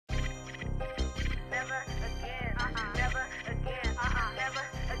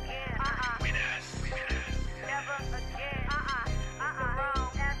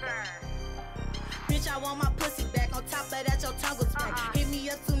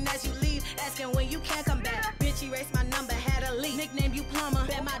asking when you can come back. Bitch, erase my number, had a leak. Nickname you plumber,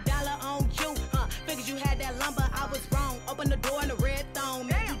 bet my dollar on you. Figured you had that lumber, I was wrong. Open the door in the red thong.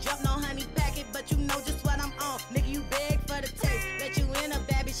 Make you jump, no honey packet, but you know just what I'm on. Nigga, you beg for the taste. Let you in a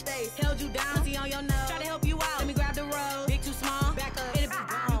bad bitch face. Held you down, see on your nose. Try to help you out, let me grab the road. Big too small, back up, it'll be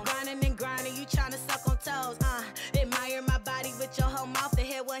gone. You grinding and grinding, you tryna suck on toes. Admire my body with your whole mouth. The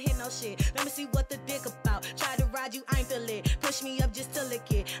head won't hit no shit. Let me see what the dick about. Try to ride you, I ain't feel it. Push me up just to lick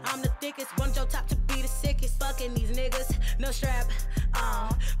it. I'm the thickest, want your top to be the sickest. Fucking these niggas, no strap.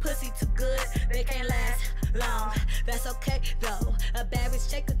 Pussy too good, they can't last long. That's okay though. A bad bitch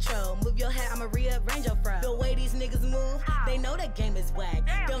take control. Move your hat, I'ma rearrange your fro. The way these niggas move, they know the game is whack.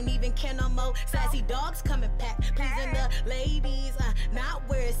 Don't even care no more. Sassy dogs coming pack. Pleasing the ladies, not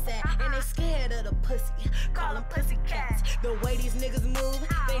where it's at. And they scared of the pussy. Call them pussy cats. The way these niggas